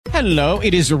Hello,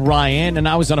 it is Ryan, and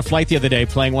I was on a flight the other day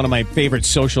playing one of my favorite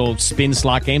social spin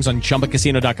slot games on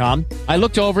ChumbaCasino.com. I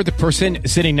looked over at the person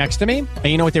sitting next to me, and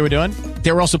you know what they were doing?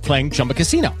 They were also playing Chumba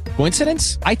Casino.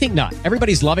 Coincidence? I think not.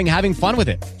 Everybody's loving having fun with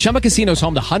it. Chumba Casino is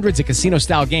home to hundreds of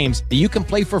casino-style games that you can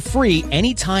play for free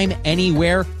anytime,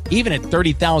 anywhere, even at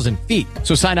 30,000 feet.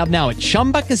 So sign up now at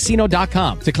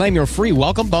ChumbaCasino.com to claim your free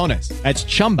welcome bonus. That's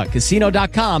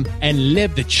ChumbaCasino.com and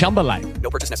live the Chumba life.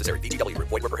 No purchase necessary. VGW.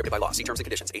 Void where prohibited by law. See terms and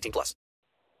conditions. 18 plus.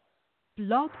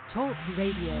 Blog Talk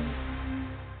Radio.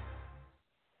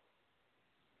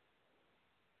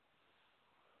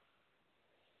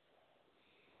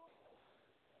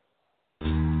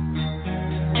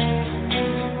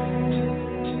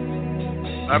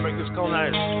 I make this call now.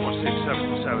 It's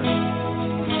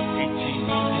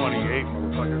 46727-1828,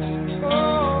 motherfuckers.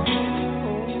 Oh.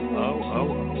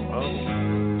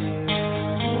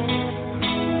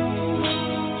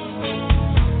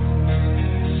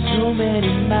 So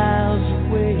many miles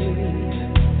away,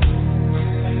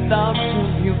 thoughts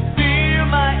of you fill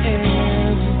my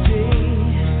every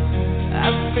day.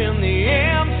 I spend the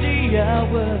empty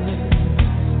hours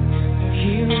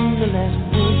hearing the last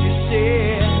words you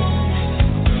said.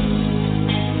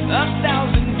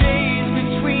 1,000 days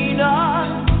between us,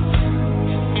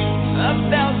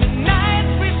 1,000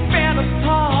 nights we spent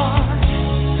apart.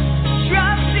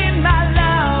 Trust in my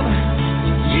love,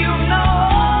 you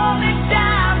know only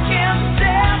time can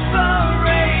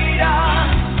separate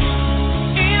us.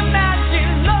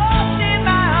 Imagine lost in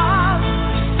my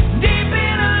arms, deep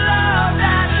in a love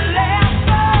that lasts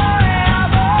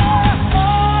forever.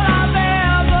 All I've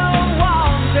ever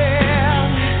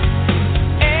wanted,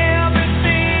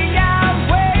 everything I've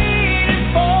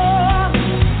waited for.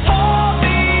 Hold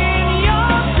me in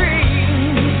your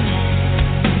dreams,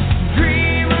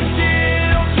 dream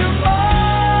until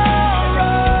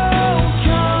tomorrow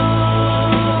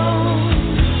comes.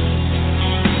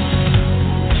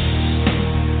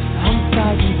 I'm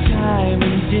fighting time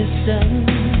and distance.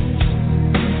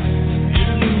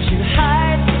 Illusion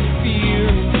hides the fear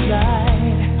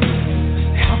inside.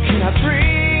 How can I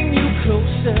bring you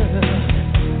closer?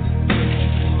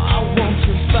 I want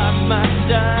you by my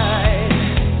side.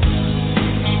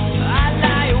 I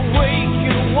lie awake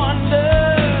and wonder.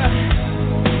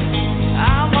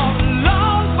 I'm all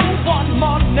alone for one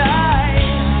more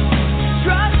night.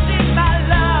 Trust in my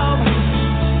love,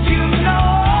 you know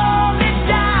only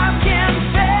time can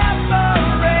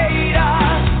separate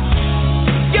us.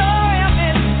 Your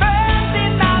image burns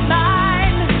in my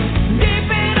mind, deep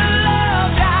in a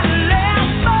love that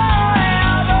lasts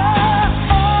forever.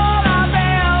 All I've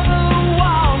ever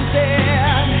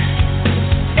wanted,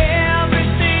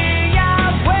 everything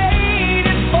I've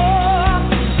waited for.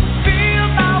 Feel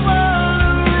my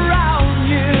world around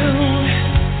you.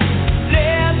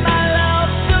 Let my love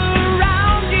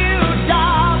surround you,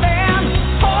 darling.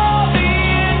 Hold me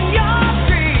in your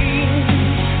dreams,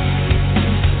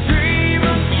 dream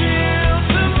until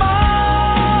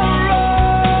tomorrow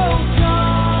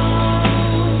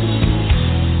comes.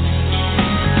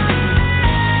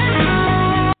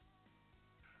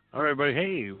 All right, everybody.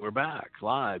 Hey, we're back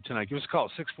live tonight. Give us a call,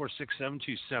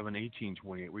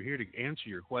 646-727-1828. We're here to answer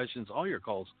your questions, all your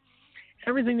calls,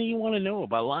 everything that you want to know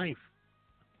about life,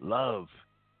 love,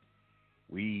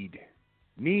 weed,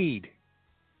 need,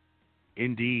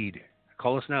 indeed.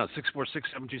 Call us now at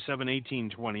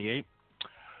 646-727-1828.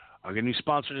 I got a new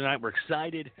sponsor tonight. We're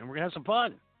excited, and we're going to have some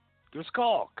fun. Give us a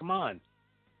call. Come on.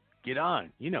 Get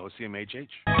on. You know, CMHH.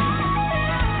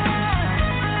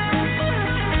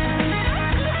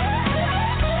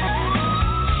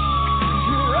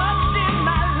 Trust in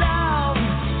my love,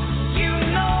 you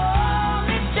know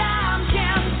only time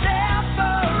can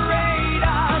separate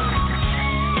us.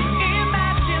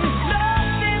 Imagine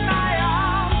lost in my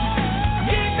arms,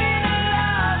 deep in a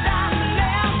love that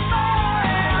lasts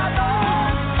forever.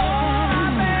 All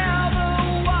I've ever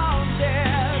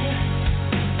wanted,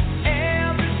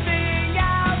 everything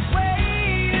I've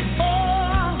waited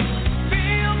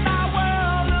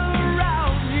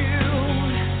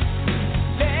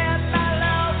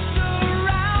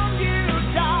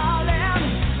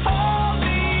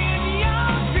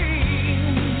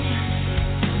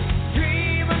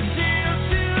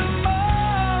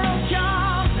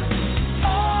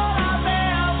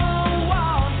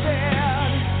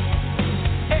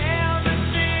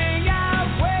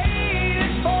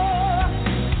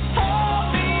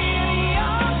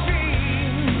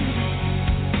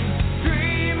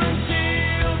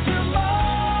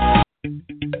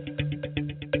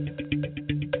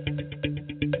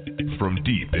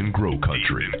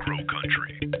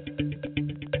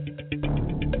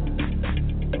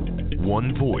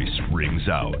things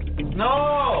out.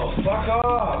 No! Fuck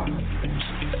off!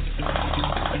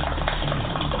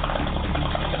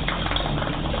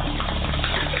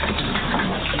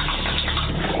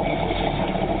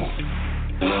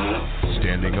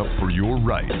 Standing up for your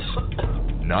rights.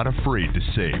 Not afraid to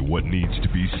say what needs to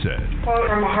be said. Quote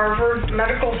from a Harvard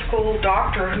Medical School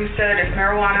doctor who said if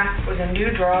marijuana was a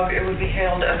new drug, it would be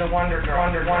hailed as a wonder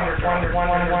drug.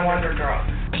 Wonder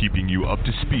drug. Keeping you up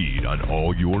to speed on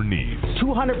all your needs.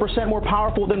 200% more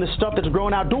powerful than the stuff that's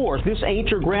grown outdoors. This ain't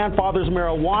your grandfather's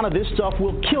marijuana. This stuff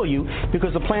will kill you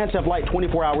because the plants have light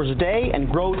 24 hours a day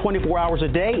and grow 24 hours a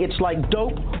day. It's like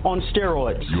dope on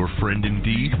steroids. Your friend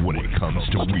indeed when it comes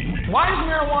to weed. Why is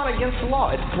marijuana against the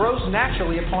law? It grows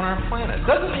naturally upon our planet.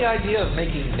 Doesn't the idea of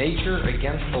making nature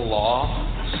against the law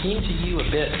seem to you a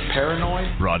bit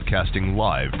paranoid? Broadcasting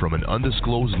live from an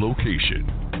undisclosed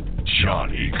location,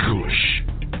 Johnny Kush.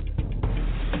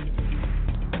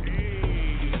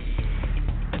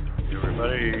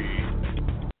 Everybody.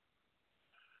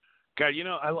 God,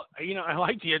 I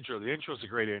like the intro. The intro's a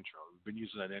great intro. We've been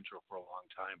using that intro for a long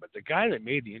time, but the guy that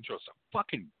made the intro is a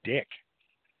fucking dick.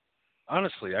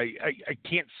 Honestly, I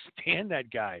can't stand that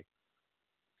guy.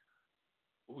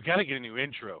 We gotta get a new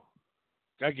intro.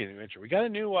 We got a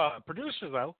new producer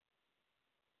though.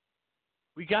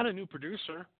 We got a new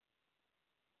producer.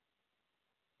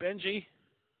 Benji.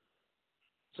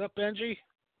 What's up, Benji?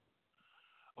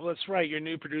 Well, that's right. You're a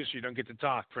new producer. You don't get to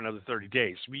talk for another 30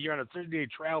 days. You're on a 30-day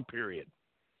trial period.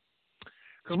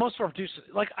 Because most of our producers,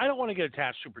 I don't want to get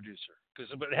attached to a producer.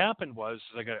 Because what happened was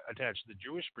I got attached to the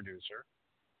Jewish producer.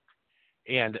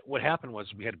 And what happened was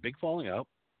we had a big falling out.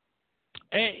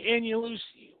 And you lose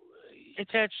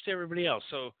attached to everybody else.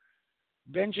 So,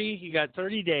 Benji, you got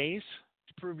 30 days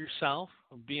to prove yourself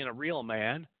of being a real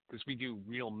man. Because we do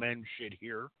real men shit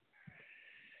here.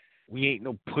 We ain't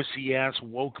no pussy-ass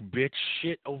woke bitch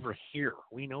shit over here.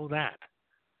 We know that.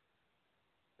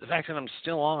 The fact that I'm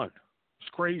still on, it's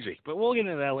crazy. But we'll get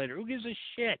into that later. Who gives a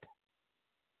shit?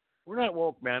 We're not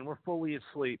woke, man. We're fully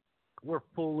asleep. We're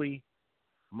fully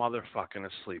motherfucking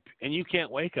asleep. And you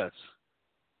can't wake us.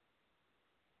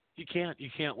 You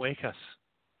can't wake us.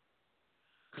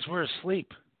 Because we're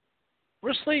asleep.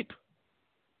 We're asleep.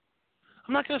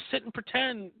 I'm not going to sit and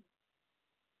pretend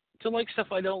to like stuff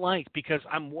I don't like because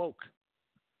I'm woke.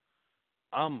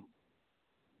 I'm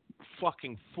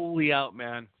fucking fully out,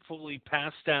 man. Fully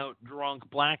passed out, drunk,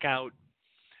 blackout,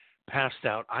 passed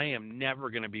out. I am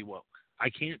never going to be woke. I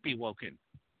can't be woken.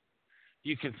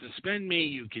 You can suspend me.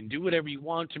 You can do whatever you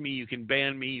want to me. You can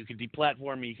ban me. You can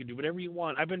deplatform me. You can do whatever you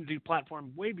want. I've been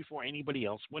deplatformed way before anybody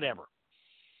else, whatever.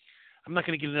 I'm not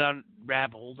going to get it on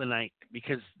rabbit hole tonight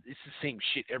because it's the same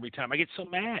shit every time. I get so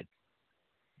mad.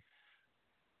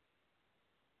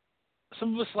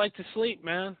 Some of us like to sleep,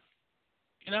 man.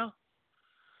 You know?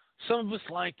 Some of us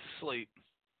like to sleep.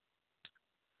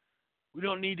 We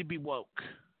don't need to be woke.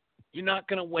 You're not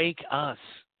going to wake us.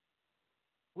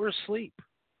 We're asleep.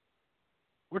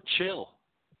 We're chill.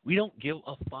 We don't give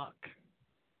a fuck.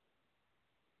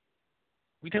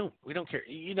 We don't care.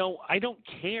 I don't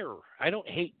care. I don't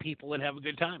hate people that have a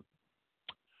good time.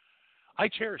 I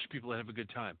cherish people that have a good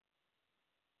time.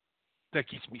 That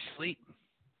keeps me asleep.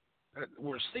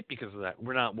 We're asleep because of that.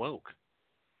 We're not woke.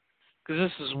 Because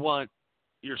this is what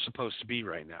you're supposed to be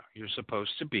right now. You're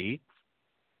supposed to be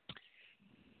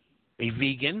a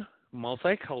vegan,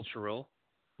 multicultural,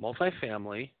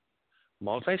 multifamily,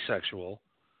 multisexual,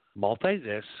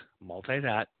 multi-this,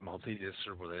 multi-that, multi-this,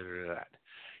 or whatever that.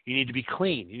 You need to be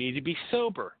clean. You need to be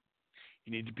sober.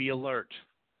 You need to be alert.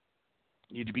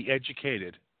 You need to be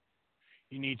educated.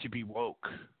 You need to be woke.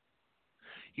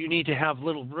 You need to have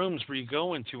little rooms where you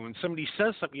go into and somebody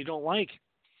says something you don't like,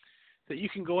 that you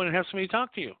can go in and have somebody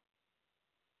talk to you.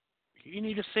 You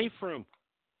need a safe room.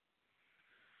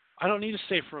 I don't need a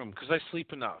safe room because I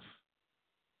sleep enough.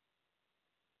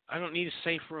 I don't need a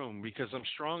safe room because I'm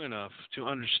strong enough to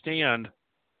understand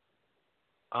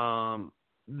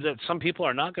that some people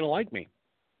are not going to like me.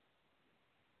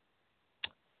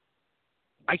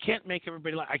 I can't make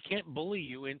everybody like. I can't bully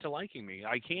you into liking me.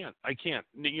 I can't.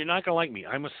 You're not going to like me.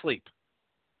 I'm asleep.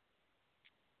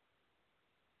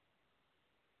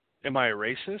 Am I a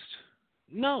racist?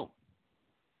 No.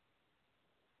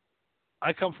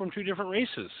 I come from two different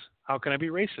races. How can I be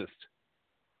racist?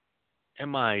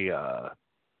 Am I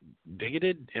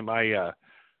bigoted? Am I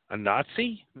a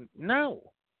Nazi?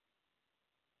 No.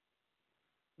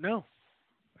 No.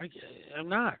 I'm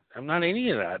not. I'm not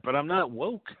any of that, but I'm not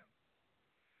woke.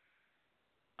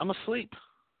 I'm asleep.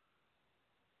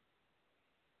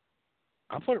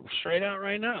 I'll put it straight out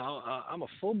right now. I'm a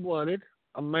full-blooded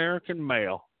American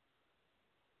male.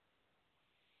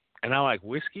 And I like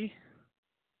whiskey.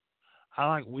 I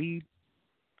like weed.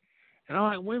 And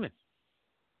I like women.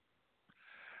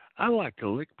 I like to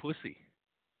lick pussy.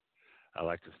 I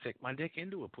like to stick my dick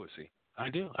into a pussy. I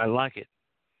do. I like it.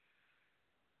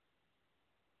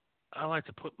 I like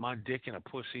to put my dick in a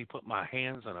pussy, put my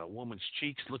hands on a woman's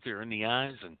cheeks, look her in the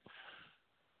eyes, and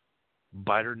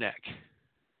bite her neck.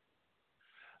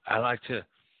 I like to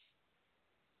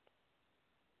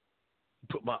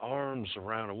put my arms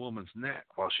around a woman's neck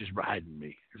while she's riding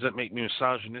me. Does that make me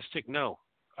misogynistic? No.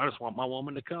 I just want my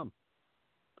woman to come.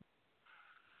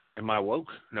 Am I woke?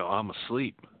 No, I'm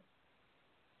asleep.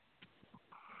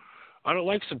 I don't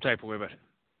like some type of women.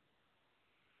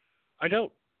 I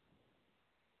don't.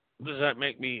 Does that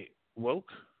make me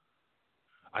woke?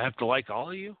 I have to like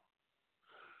all of you?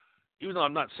 Even though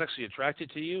I'm not sexually attracted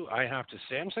to you, I have to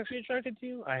say I'm sexually attracted to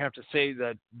you? I have to say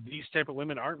that these type of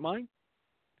women aren't mine?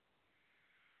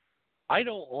 I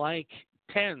don't like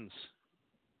 10s.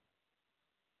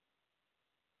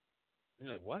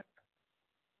 You're like, what?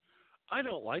 I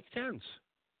don't like 10s.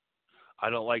 I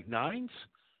don't like 9s.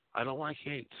 I don't like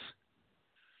 8s.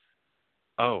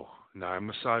 Oh, now I'm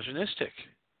misogynistic.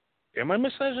 Am I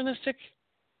misogynistic?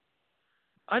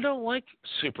 I don't like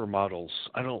supermodels.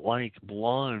 I don't like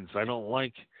blondes. I don't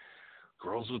like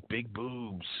girls with big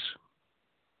boobs.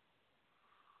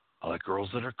 I like girls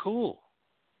that are cool.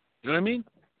 You know what I mean?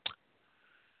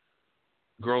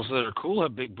 Girls that are cool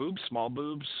have big boobs, small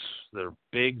boobs. They're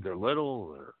big, they're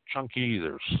little, they're chunky,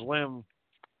 they're slim.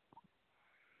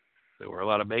 They wear a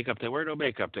lot of makeup. They wear no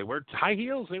makeup. They wear high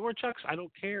heels. They wear chucks. I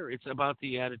don't care. It's about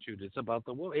the attitude. It's about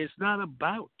the woman. It's not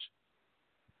about.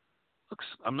 Look,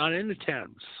 I'm not into 10s.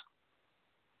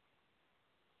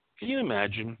 Can you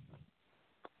imagine?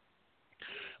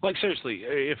 Like, seriously,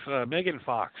 if Megan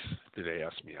Fox today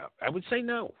asked me out, I would say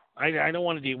no. I don't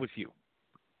want to deal with you.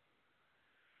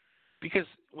 Because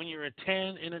when you're a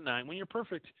 10 and a 9, when you're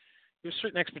perfect, there's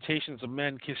certain expectations of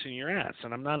men kissing your ass,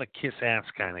 and I'm not a kiss-ass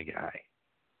kind of guy.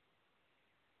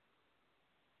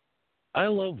 I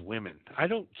love women. I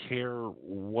don't care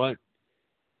what.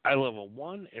 I love a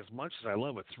 1 as much as I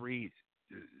love a 3.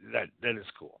 That is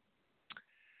cool.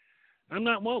 I'm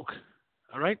not woke.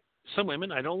 All right? Some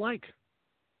women I don't like.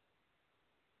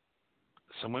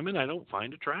 Some women I don't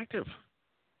find attractive.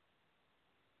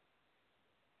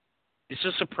 It's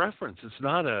just a preference. It's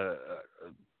not I'm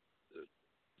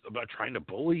not trying to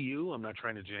bully you. I'm not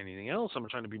trying to do anything else. I'm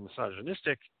not trying to be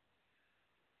misogynistic.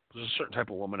 There's a certain type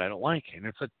of woman I don't like, and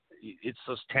it's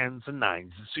those 10s and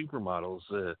 9s, the supermodels,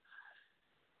 the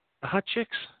hot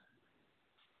chicks.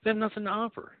 They have nothing to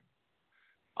offer.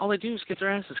 All they do is get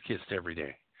their asses kissed every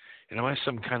day. And am I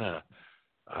some kind of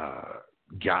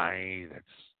guy that's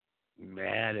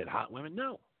mad at hot women?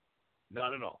 No,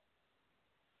 not at all.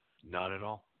 Not at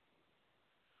all.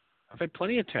 I've had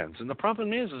plenty of 10s, and the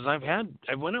problem is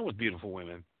I went out with beautiful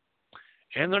women,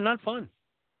 and they're not fun.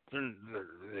 They're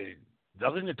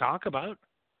nothing to talk about.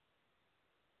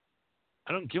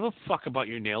 I don't give a fuck about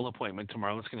your nail appointment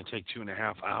tomorrow. It's going to take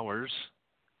 2.5 hours.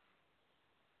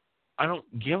 I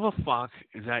don't give a fuck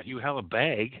that you have a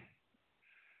bag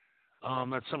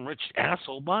that some rich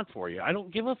asshole bought for you. I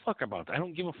don't give a fuck about that. I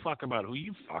don't give a fuck about who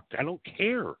you fucked. I don't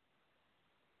care.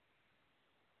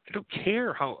 I don't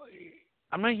care how.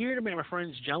 I'm not here to make my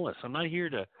friends jealous. I'm not here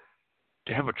to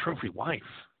have a trophy wife.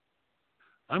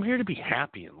 I'm here to be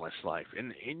happy in this life.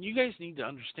 And you guys need to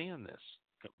understand this.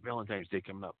 Valentine's Day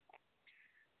coming up.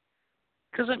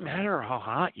 It doesn't matter how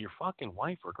hot your fucking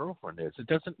wife or girlfriend is. It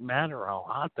doesn't matter how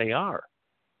hot they are.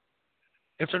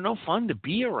 If they're no fun to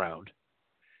be around,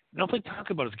 all they talk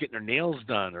about is getting their nails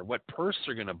done or what purse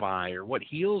they're going to buy or what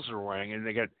heels they're wearing, and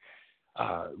they got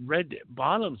red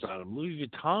bottoms on them, Louis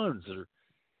Vuittons.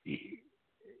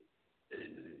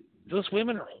 Those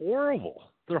women are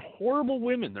horrible. They're horrible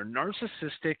women. They're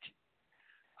narcissistic,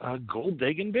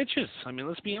 gold-digging bitches. I mean,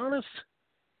 let's be honest.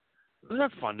 They're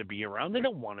not fun to be around. They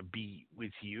don't want to be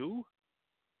with you.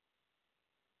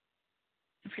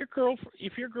 If your girl's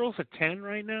a 10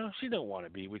 right now, she don't want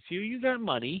to be with you. You got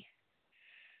money.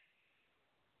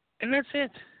 And that's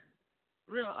it.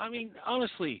 I mean,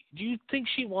 honestly, do you think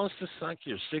she wants to suck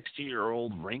your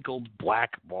 60-year-old wrinkled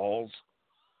black balls?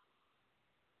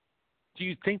 Do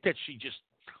you think that she just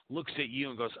looks at you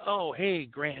and goes, oh, hey,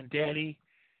 granddaddy,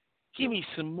 give me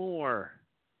some more?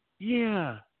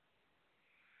 Yeah.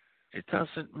 It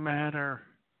doesn't matter.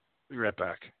 Be right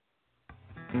back.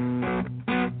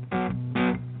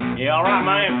 Yeah, all right,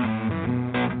 man.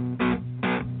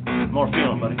 More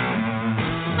feeling, buddy.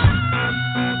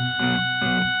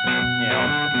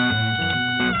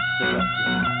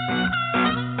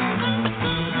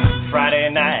 Friday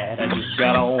night, I just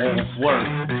got off work.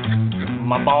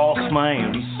 My boss,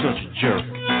 man, he's such a jerk.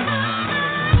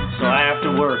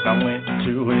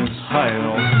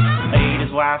 hell. Ate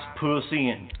his wife's pussy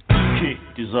and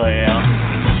kicked his ass.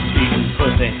 Eating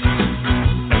pussy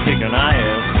and kicking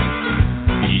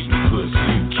ass. Eating pussy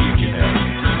and kicking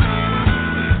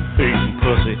ass. Eating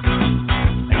pussy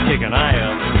and kicking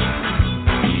ass.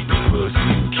 Eating pussy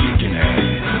and kicking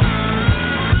ass.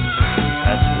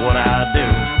 That's what I do.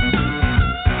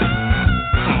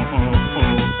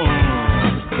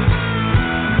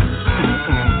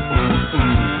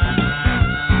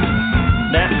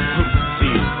 That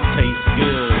pussy tastes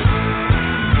good.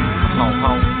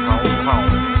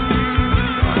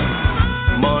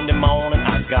 Monday morning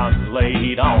I got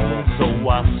laid off, so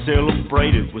I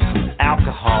celebrated with some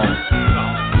alcohol.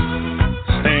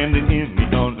 Standing in the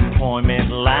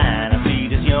unemployment line, I see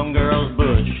this young girl's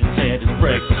bush and said it's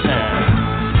breakfast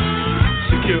time.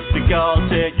 Security guard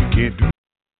said you can't do.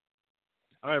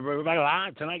 All right, we're back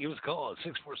live tonight. Give us a call at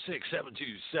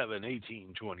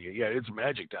 646-727-1828. Yeah, it's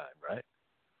magic time, right?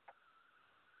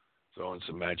 Throwing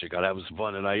some magic. I'm having some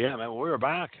fun tonight. Yeah, man, we're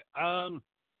back. Honestly,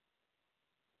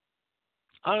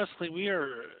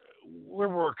 we're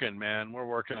working, man. We're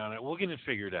working on it. We'll get it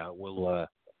figured out. We'll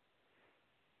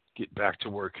get back to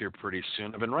work here pretty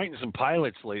soon. I've been writing some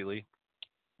pilots lately,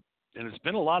 and it's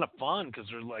been a lot of fun because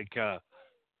they're like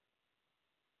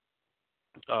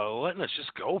letting us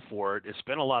just go for it. It's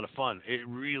been a lot of fun. It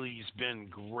really has been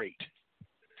great.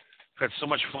 I've had so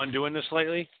much fun doing this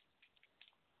lately.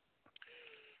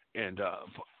 And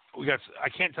I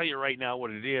can't tell you right now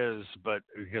what it is, but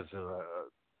because of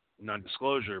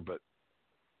non-disclosure, but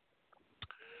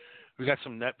we got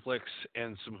some Netflix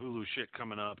and some Hulu shit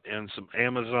coming up and some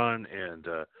Amazon, and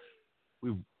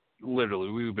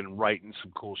we've been writing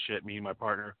some cool shit, me and my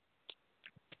partner.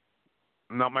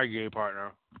 Not my gay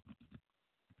partner.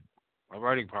 My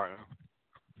writing partner.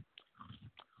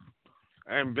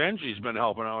 And Benji's been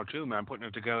helping out too, man, putting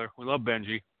it together. We love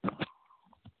Benji.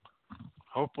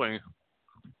 Hopefully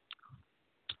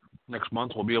next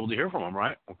month we'll be able to hear from him,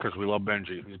 right? Because we love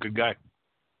Benji. He's a good guy.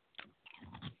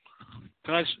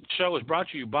 Tonight's show is brought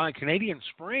to you by Canadian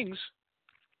Springs.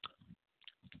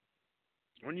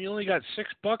 When you only got $6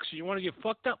 and you want to get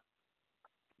fucked up,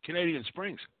 Canadian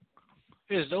Springs.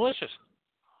 It is delicious.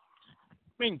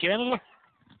 I mean, Canada.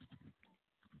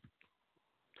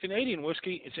 Canadian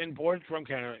whiskey, it's imported from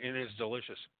Canada, and it is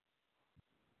delicious.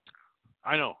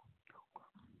 I know.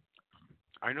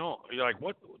 You're like,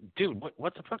 what? Dude,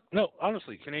 what the fuck? No,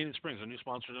 honestly, Canadian Springs, a new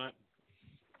sponsor tonight.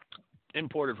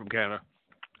 Imported from Canada.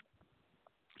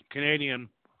 Canadian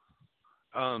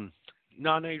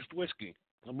non-aged whiskey.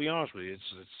 I'll be honest with you. It's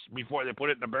before they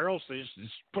put it in the barrels, they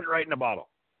just put it right in the bottle.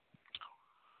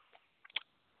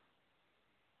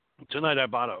 Tonight I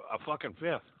bought a fucking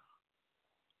fifth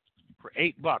for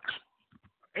 $8.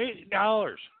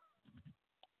 $8.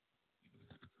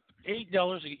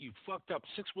 $8 to get you fucked up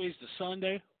 6 ways to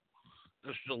Sunday.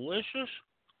 It's delicious,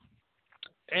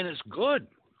 and it's good.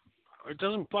 It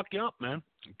doesn't fuck you up, man.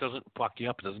 It doesn't fuck you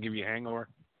up. It doesn't give you a hangover.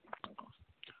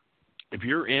 If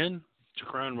you're in to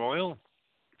Crown Royal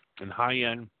and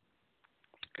high-end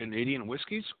Canadian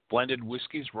whiskeys, blended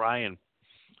whiskeys, rye, and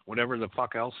whatever the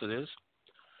fuck else it is,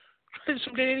 try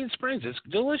some Canadian Springs. It's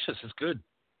delicious. It's good.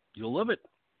 You'll love it.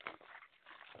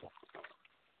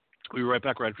 We'll be right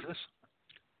back right after this.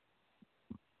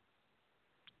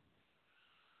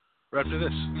 Right after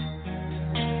this.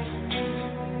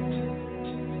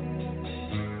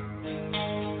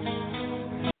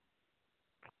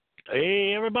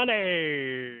 Hey,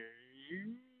 everybody.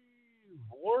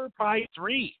 War Pie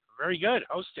 3. Very good.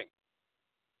 Hosting.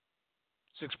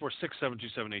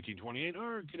 646-727-1828.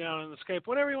 Or get out on the Skype.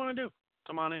 Whatever you want to do.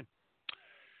 Come on in.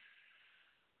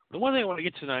 The one thing I want to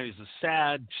get tonight is the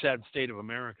sad, sad state of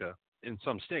America in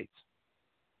some states.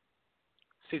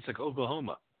 States like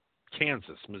Oklahoma,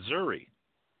 Kansas, Missouri,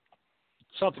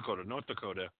 South Dakota, North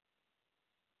Dakota,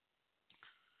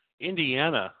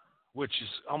 Indiana, which is,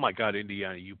 oh my God,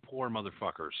 Indiana, you poor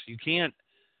motherfuckers. You can't,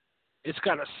 it's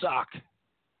got to suck.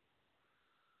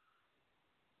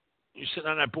 You're sitting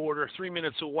on that border 3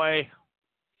 minutes away.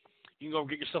 You can go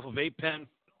get yourself a vape pen,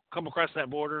 come across that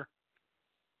border.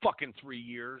 Fucking 3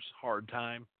 years, hard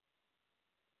time.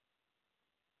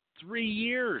 3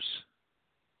 years.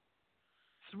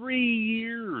 3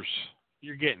 years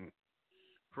you're getting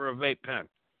for a vape pen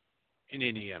in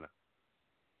Indiana.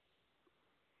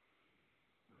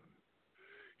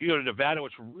 You go to Nevada,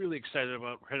 which we're really excited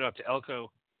about. We're headed out to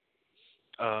Elko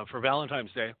for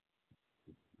Valentine's Day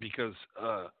because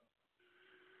I'm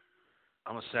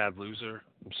a sad loser.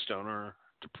 I'm stoner,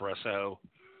 depresso,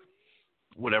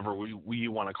 whatever we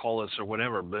want to call this or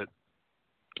whatever. But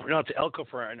we're out to Elko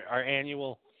for our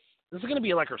annual This is going to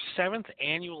be like our 7th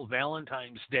annual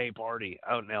Valentine's Day party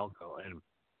out in Elko. And,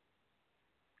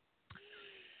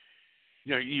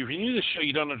 you know, if you're new to the show,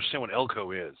 you don't understand what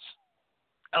Elko is.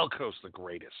 Elko's the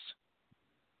greatest.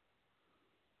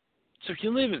 So if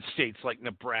you live in states like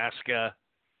Nebraska,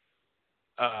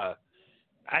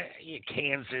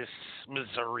 Kansas,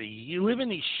 Missouri, you live in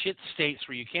these shit states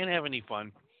where you can't have any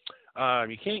fun,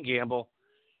 you can't gamble,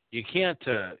 you can't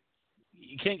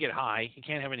get high, you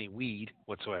can't have any weed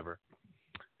whatsoever.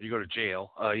 You go to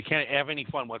jail. You can't have any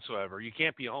fun whatsoever. You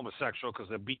can't be a homosexual because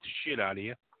they'll beat the shit out of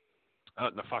you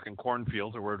out in the fucking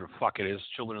cornfield or wherever the fuck it is.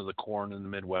 Children of the corn in the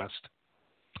Midwest.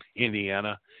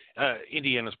 Indiana.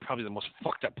 Indiana's probably the most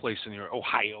fucked up place in your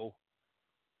Ohio.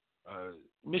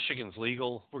 Michigan's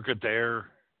legal. We're good there.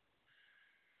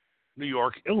 New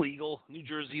York, illegal. New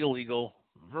Jersey, illegal.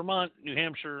 Vermont, New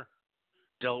Hampshire,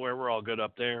 Delaware, we're all good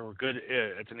up there. We're good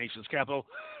at the nation's capital.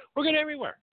 We're good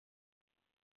everywhere.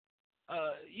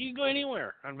 You can go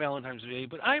anywhere on Valentine's Day,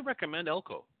 but I recommend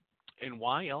Elko. And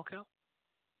why Elko?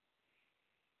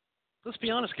 Let's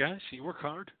be honest, guys. You work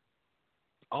hard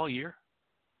all year.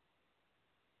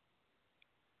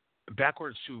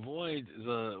 Backwards to avoid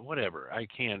the whatever. I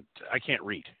can't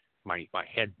read. My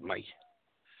head,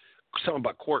 something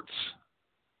about quartz.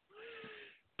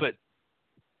 But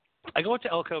I go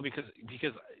to Elko because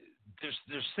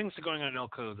there's things going on in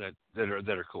Elko that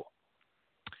are cool.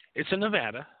 It's in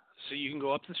Nevada, so you can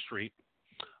go up the street.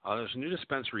 There's a new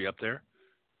dispensary up there.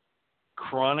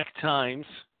 Chronic Times.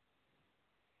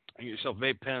 You get yourself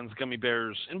vape pens, gummy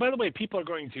bears. And by the way, people are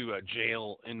going to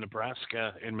jail in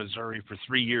Nebraska and Missouri for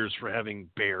 3 years for having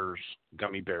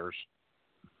gummy bears,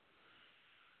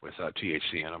 with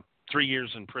THC in them. 3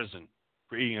 years in prison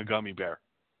for eating a gummy bear.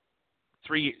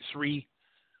 Three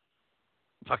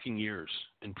fucking years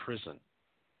in prison.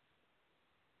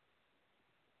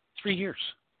 3 years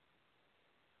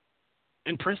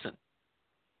in prison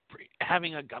for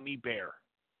having a gummy bear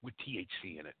with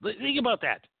THC in it. Think about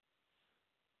that.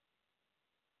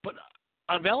 But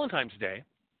on Valentine's Day,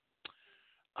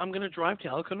 I'm going to drive to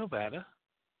Elko, Nevada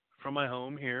from my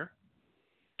home here,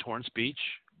 Torrance Beach,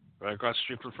 right across the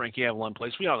street from Frankie Avalon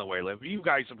Place. We all know where I live. You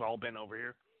guys have all been over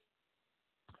here.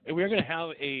 And we're going to have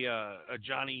a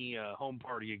Johnny home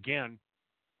party again.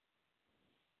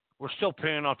 We're still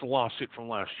paying off the lawsuit from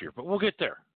last year, but we'll get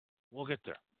there. We'll get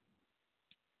there.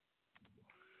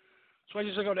 So I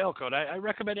just go to Elko. I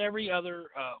recommend every other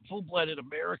full-blooded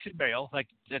American male that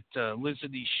lives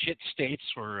in these shit states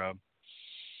where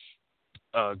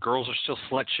girls are still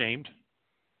slut-shamed.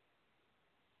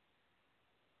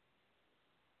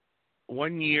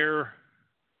 1 year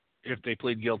if they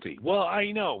plead guilty. Well,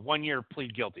 I know, 1 year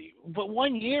plead guilty. But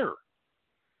 1 year.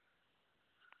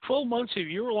 12 months of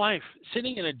your life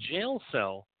sitting in a jail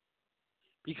cell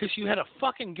because you had a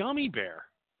fucking gummy bear.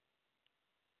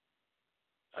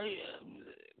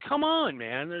 Come on,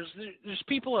 man. There's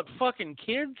people at fucking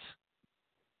kids.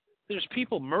 There's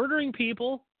people murdering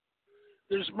people.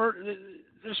 There's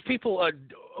people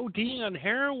ODing on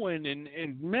heroin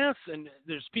and meth, and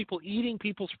there's people eating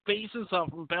people's faces off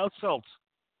from bath salts.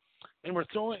 And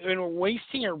we're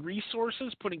wasting our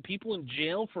resources putting people in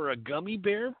jail for a gummy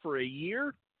bear for a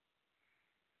year?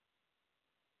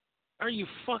 Are you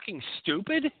fucking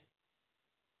stupid?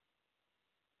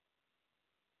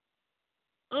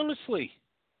 Honestly,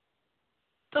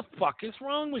 the fuck is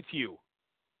wrong with you?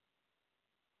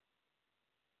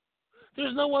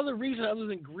 There's no other reason other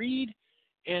than greed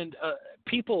and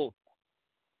people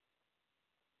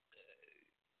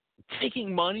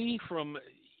taking money from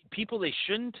people they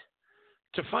shouldn't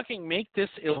to fucking make this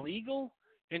illegal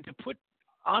and to put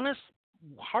honest,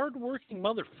 hard-working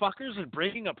motherfuckers and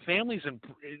breaking up families and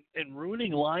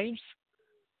ruining lives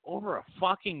over a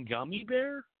fucking gummy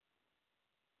bear?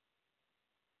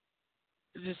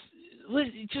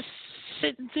 Just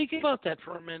sit and think about that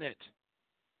for a minute.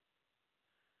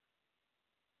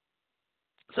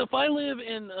 So if I live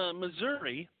in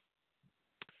Missouri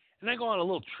and I go on a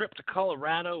little trip to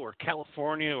Colorado or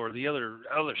California or the other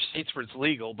states where it's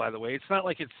legal, by the way, it's not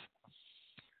like it's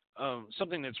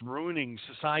something that's ruining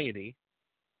society,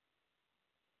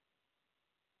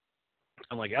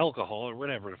 unlike alcohol or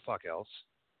whatever the fuck else.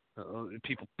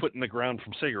 People put in the ground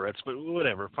from cigarettes, but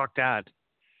whatever, fuck that.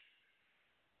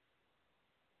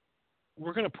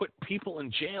 We're going to put people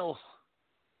in jail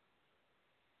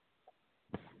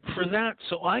for that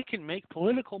so I can make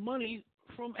political money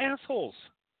from assholes.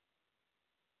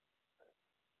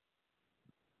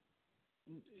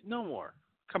 No more.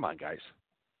 Come on, guys.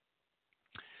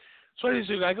 So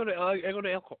I go to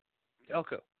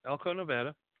Elko,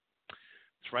 Nevada.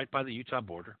 It's right by the Utah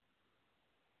border.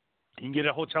 You can get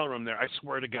a hotel room there. I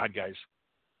swear to God, guys.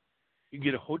 You can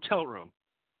get a hotel room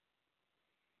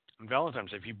on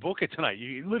Valentine's Day. If you book it tonight,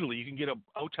 you can get a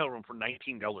hotel room for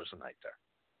 $19 a night there.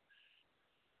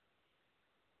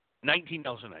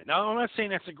 $19 a night. Now, I'm not saying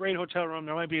that's a great hotel room.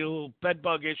 There might be a little bed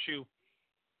bug issue.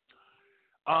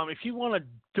 If you want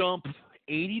to dump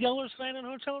 $80 a night on a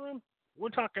hotel room, we're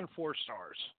talking 4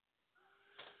 stars.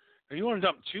 If you want to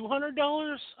dump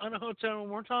 $200 on a hotel room,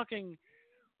 we're talking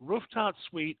rooftop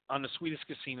suite on the sweetest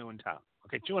casino in town.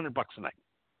 Okay, $200 a night.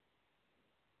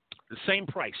 The same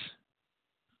price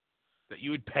that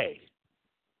you would pay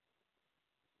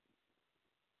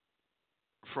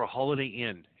for a Holiday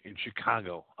Inn in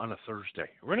Chicago on a Thursday.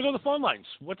 We're going to go to the phone lines.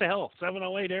 What the hell?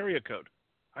 708 area code.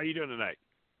 How you doing tonight?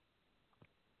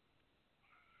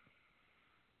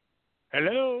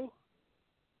 Hello?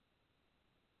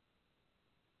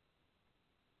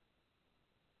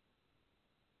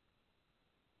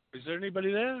 Is there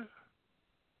anybody there?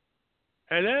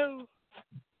 Hello?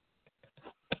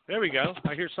 There we go.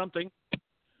 I hear something.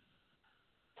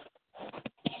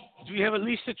 Do we have at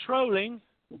least a trolling?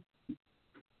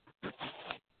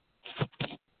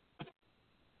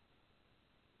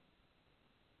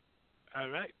 All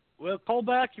right. Well, call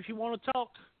back if you want to talk.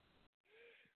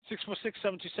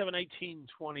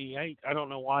 646-727-1828. I don't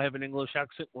know why I have an English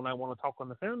accent when I want to talk on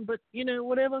the phone, but,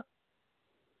 whatever.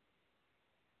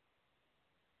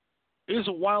 It is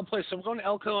a wild place. I'm going to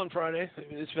Elko on Friday.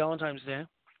 It's Valentine's Day.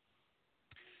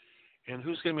 And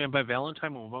who's going to be my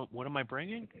Valentine? What am I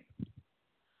bringing?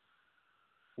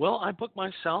 Well, I booked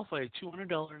myself a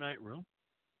 $200 a night room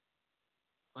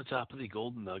on top of the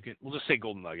Golden Nugget. We'll just say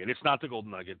Golden Nugget. It's not the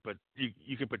Golden Nugget, but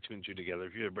you can put 2 and 2 together.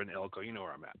 If you've ever been to Elko, you know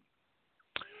where I'm at.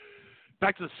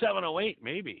 Back to the 708,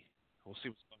 maybe. We'll see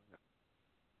what's going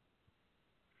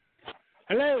on.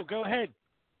 Hello, go ahead.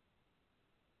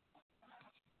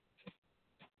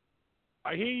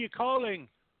 I hear you calling.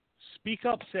 Speak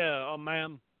up, sir, or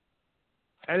ma'am.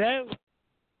 Hello?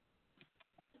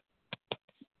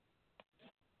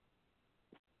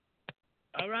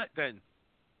 All right, then.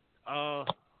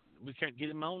 We can't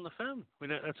get him on the phone.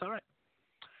 That's all right.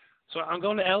 So I'm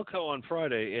going to Elko on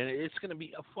Friday, and it's going to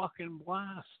be a fucking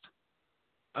blast.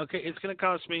 Okay, it's going to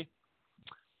cost me.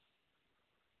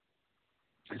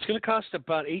 It's going to cost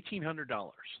about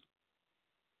 $1,800.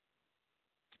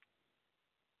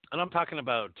 And I'm talking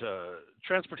about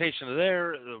transportation to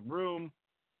there, the room.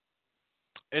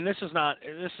 And this is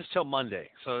till Monday.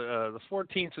 So the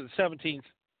 14th to the 17th,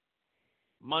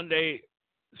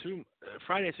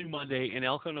 Friday through Monday in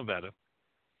Elko, Nevada.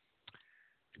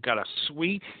 Got a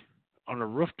suite on a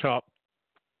rooftop.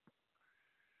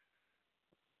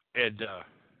 And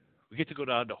we get to go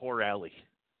down to Whore Alley.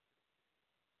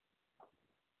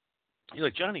 You're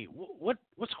like, Johnny,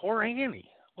 what's Whore Alley?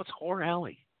 What's Whore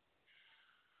Alley?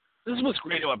 This is what's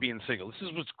great about being single. This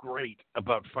is what's great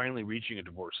about finally reaching a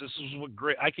divorce. This is what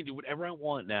great. I can do whatever I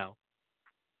want now.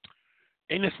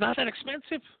 And it's not that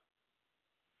expensive.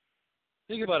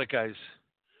 Think about it, guys.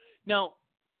 Now,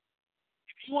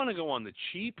 if you want to go on the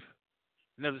cheap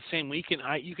and have the same weekend,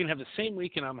 you can have the same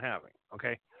weekend I'm having,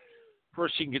 okay?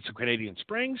 First, you can get some Canadian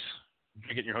Springs,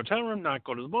 get in your hotel room, not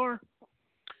go to the bar.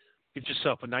 Get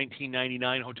yourself a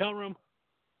 $19.99 hotel room.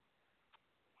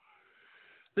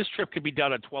 This trip could be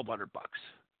done at $1,200.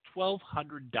 $1,200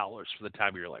 for the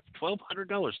time of your life.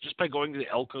 $1,200 just by going to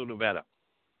Elko, Nevada.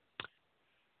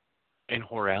 And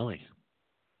Whore Alley.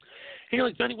 Hey, you're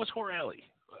like, Johnny, what's Whore Alley?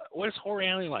 What is Whore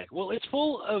Alley like? Well, it's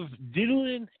full of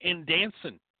diddling and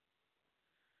dancing.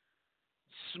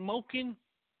 Smoking.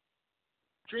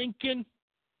 Drinking.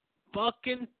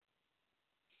 Fucking.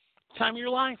 Time of your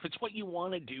life. It's what you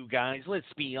want to do, guys. Let's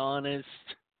be honest.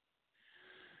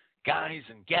 Guys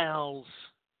and gals.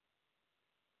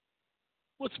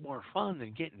 What's more fun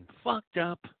than getting fucked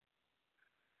up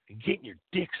and getting your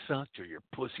dick sucked or your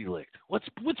pussy licked? What's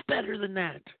better than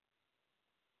that?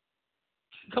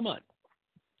 Come on.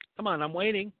 Come on, I'm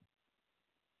waiting.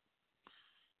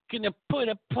 Gonna put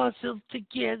a puzzle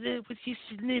together with your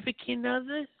significant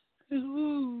other?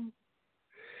 Ooh.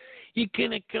 You're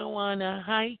gonna go on a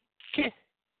hike?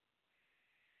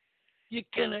 You're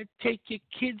gonna take your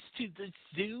kids to the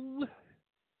zoo?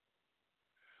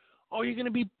 Or you're gonna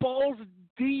be balls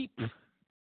deep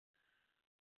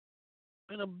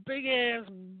in a big ass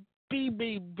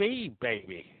BBB,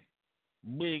 baby.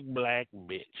 Big black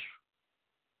bitch.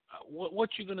 What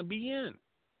you gonna be in?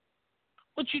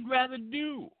 What you'd rather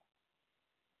do?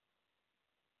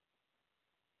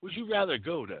 Would you rather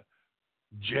go to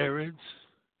Jared's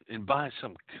and buy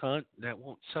some cunt that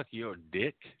won't suck your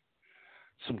dick?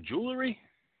 Some jewelry?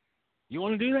 You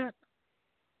want to do that?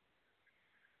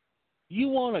 You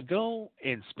want to go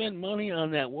and spend money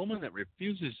on that woman that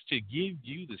refuses to give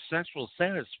you the sexual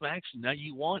satisfaction that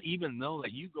you want, even though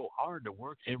that you go hard to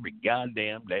work every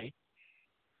goddamn day?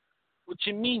 What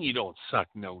you mean you don't suck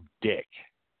no dick?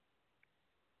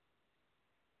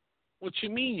 What you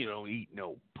mean you don't eat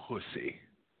no pussy?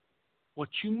 What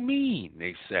you mean,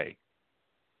 they say.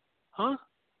 Huh?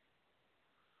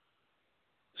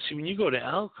 See, when you go to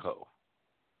Elko,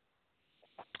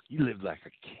 you live like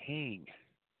a king.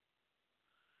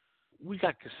 We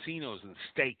got casinos and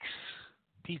steaks,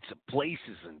 pizza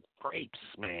places and crepes,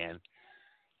 man.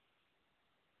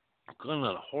 Going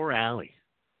on a whore alley.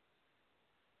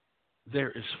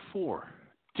 There is 4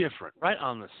 different, right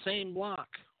on the same block,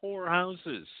 whore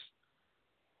houses.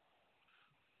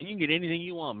 And you can get anything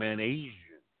you want, man. Asian,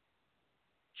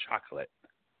 chocolate,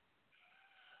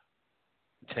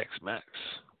 Tex-Mex,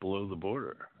 below the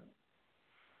border,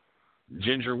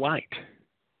 ginger white,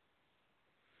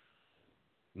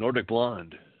 Nordic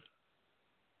blonde,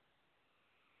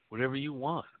 whatever you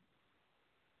want.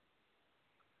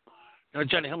 Now,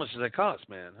 Johnny, how much does that cost,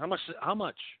 man? How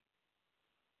much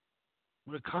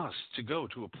would it cost to go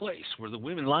to a place where the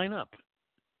women line up?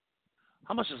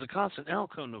 How much does it cost in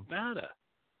Elko, Nevada?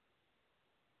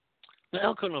 Now,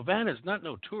 Elko, Nevada is not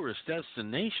no tourist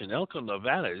destination. Elko,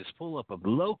 Nevada is full up of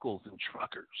locals and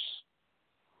truckers.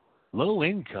 Low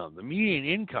income, the median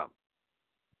income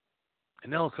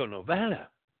in Elko, Nevada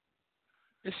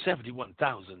is $71,000.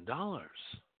 You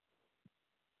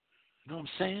know what I'm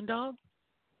saying, dog?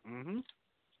 Mm-hmm.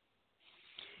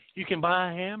 You can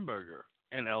buy a hamburger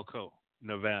in Elko,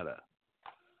 Nevada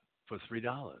for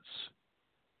 $3.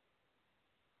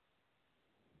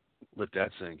 Let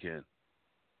that sink in.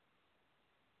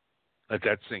 Let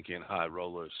that sink in, high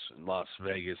rollers in Las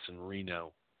Vegas and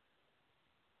Reno.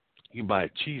 You can buy a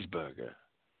cheeseburger,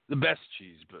 the best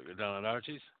cheeseburger down at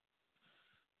Archie's,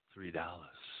 $3.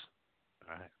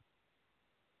 All right.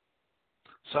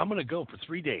 So I'm going to go for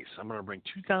 3 days. I'm going to bring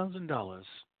 $2,000,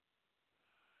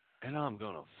 and I'm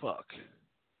going to fuck.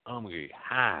 I'm going to get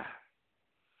high.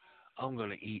 I'm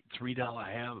going to eat $3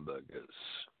 hamburgers,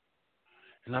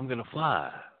 and I'm going to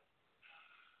fly.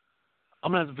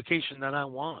 I'm going to have the vacation that I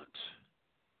want.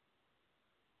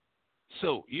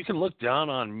 So you can look down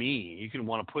on me. You can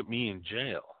want to put me in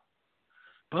jail.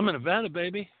 But I'm in Nevada,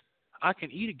 baby. I can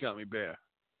eat a gummy bear.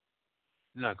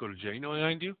 Not go to jail. You know what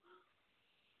I can do?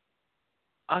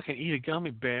 I can eat a gummy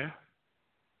bear,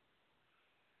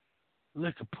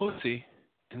 lick a pussy,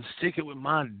 and stick it with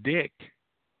my dick,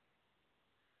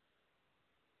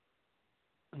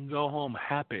 and go home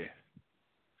happy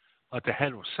like the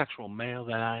heterosexual male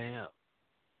that I am.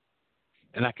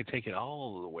 And I can take it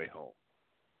all the way home.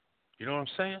 You know what I'm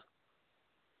saying?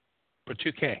 For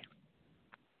 $2K.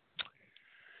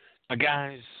 Now,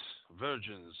 guys,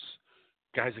 virgins,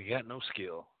 guys that got no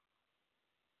skill,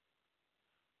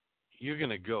 you're going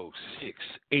to go 6,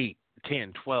 8,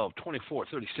 10, 12, 24,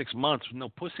 36 months with no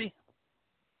pussy,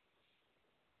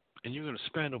 and you're going to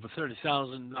spend over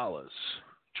 $30,000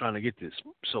 trying to get this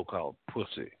so-called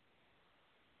pussy.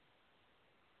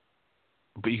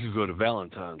 But you could go to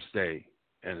Valentine's Day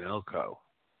in Elko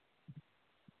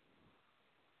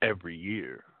every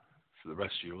year for the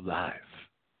rest of your life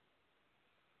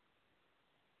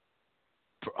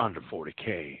for under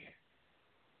 $40K.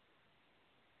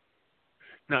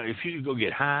 Now, if you go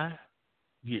get high,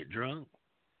 get drunk,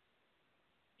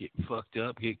 get fucked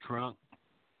up, get crunk,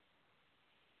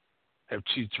 have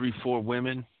 2, 3, 4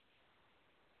 women.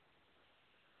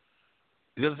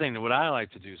 The other thing that what I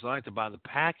like to do is I like to buy the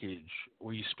package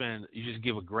where you just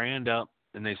give $1,000 up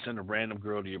and they send a random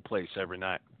girl to your place every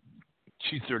night,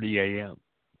 2:30 a.m.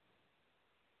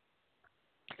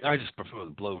 I just prefer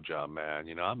the blowjob, man.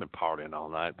 You know, I've been partying all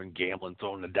night, been gambling,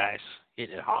 throwing the dice,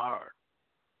 hitting it hard.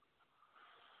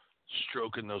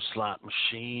 Stroking those slot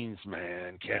machines,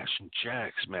 man, cashing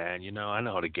checks, man. You know, I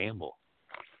know how to gamble.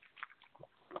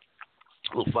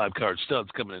 Little 5-card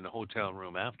stubs coming in the hotel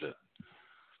room after.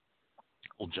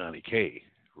 Old Johnny K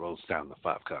rolls down the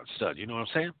 5-card stud. You know what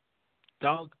I'm saying?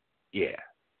 Dog? Yeah.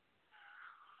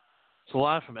 So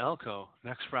live from Elko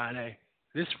next Friday.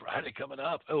 This Friday coming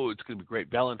up. Oh, it's going to be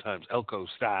great. Valentine's Elko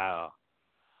style.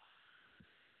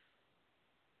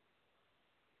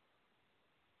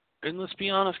 And let's be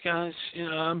honest, guys. You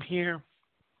know, I'm here.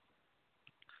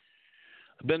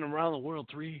 I've been around the world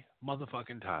 3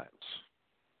 motherfucking times.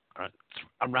 All right?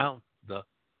 Around the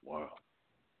world.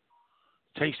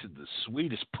 Tasted the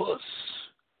sweetest puss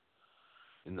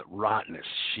and the rottenest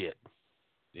shit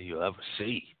that you'll ever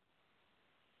see.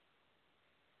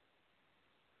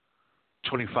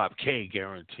 $25K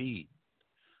guaranteed.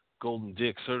 Golden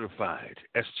Dick certified.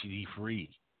 STD free.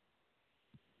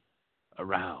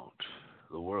 around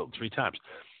the world 3 times.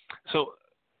 So,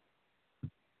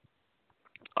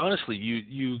 honestly,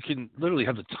 you can literally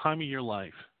have the time of your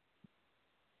life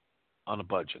on a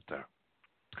budget there.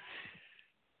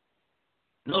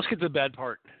 Now let's get to the bad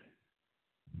part.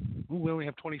 Ooh, we only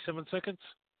have 27 seconds.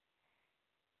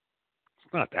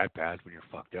 It's not that bad when you're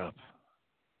fucked up.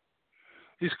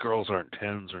 These girls aren't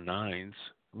 10s or 9s.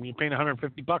 I mean, you're paying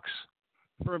 $150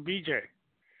 for a BJ. These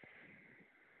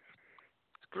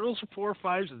girls are 4,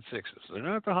 5s, and 6s. They're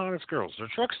not the hottest girls. They're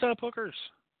truck stop hookers.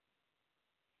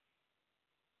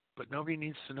 But nobody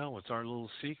needs to know. It's our little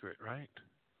secret, right?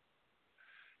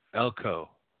 Elko,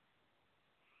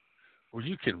 where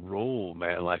you can roll,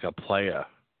 man, like a playa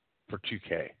for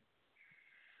 $2K.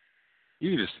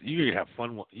 You can have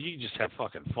fun. You can just have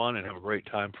fucking fun and have a great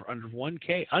time for under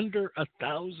 $1K, under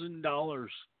 $1,000,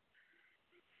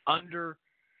 under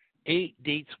 8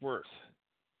 dates worth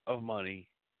of money.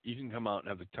 You can come out and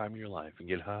have the time of your life and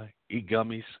get high, eat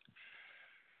gummies,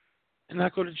 and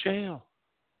not go to jail.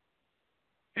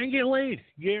 And get laid,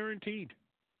 guaranteed.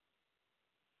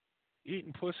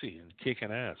 Eating pussy and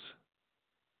kicking ass.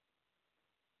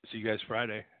 See you guys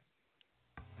Friday.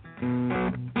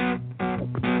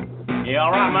 Yeah,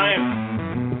 all right, man.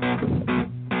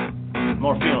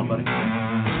 More feeling, buddy.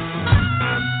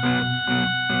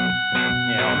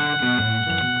 Yeah.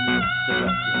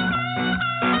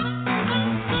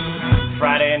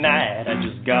 Friday night, I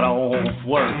just got off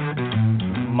work.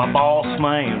 My boss,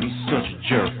 man, he's such a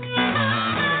jerk.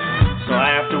 So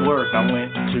after work, I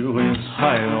went to his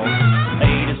house,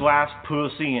 ate his wife's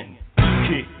pussy and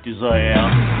kicked his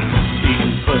ass.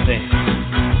 Eating pussy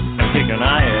and kicking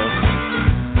ass.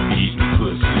 Eating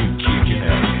pussy and kicking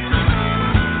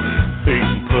ass.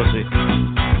 Eating pussy.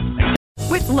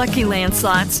 With Lucky Land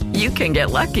Slots, you can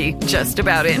get lucky just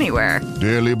about anywhere.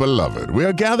 Dearly beloved, we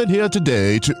are gathered here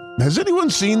today to... Has anyone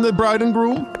seen the bride and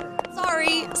groom?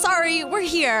 Sorry, we're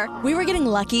here. We were getting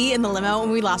lucky in the limo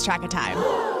and we lost track of time.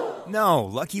 No,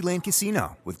 Lucky Land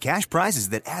Casino, with cash prizes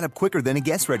that add up quicker than a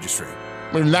guest registry.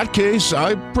 In that case,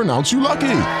 I pronounce you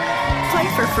lucky.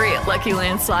 Play for free at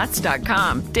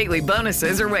LuckyLandSlots.com. Daily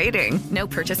bonuses are waiting. No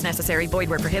purchase necessary. Void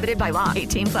where prohibited by law.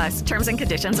 18+. Terms and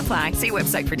conditions apply. See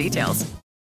website for details.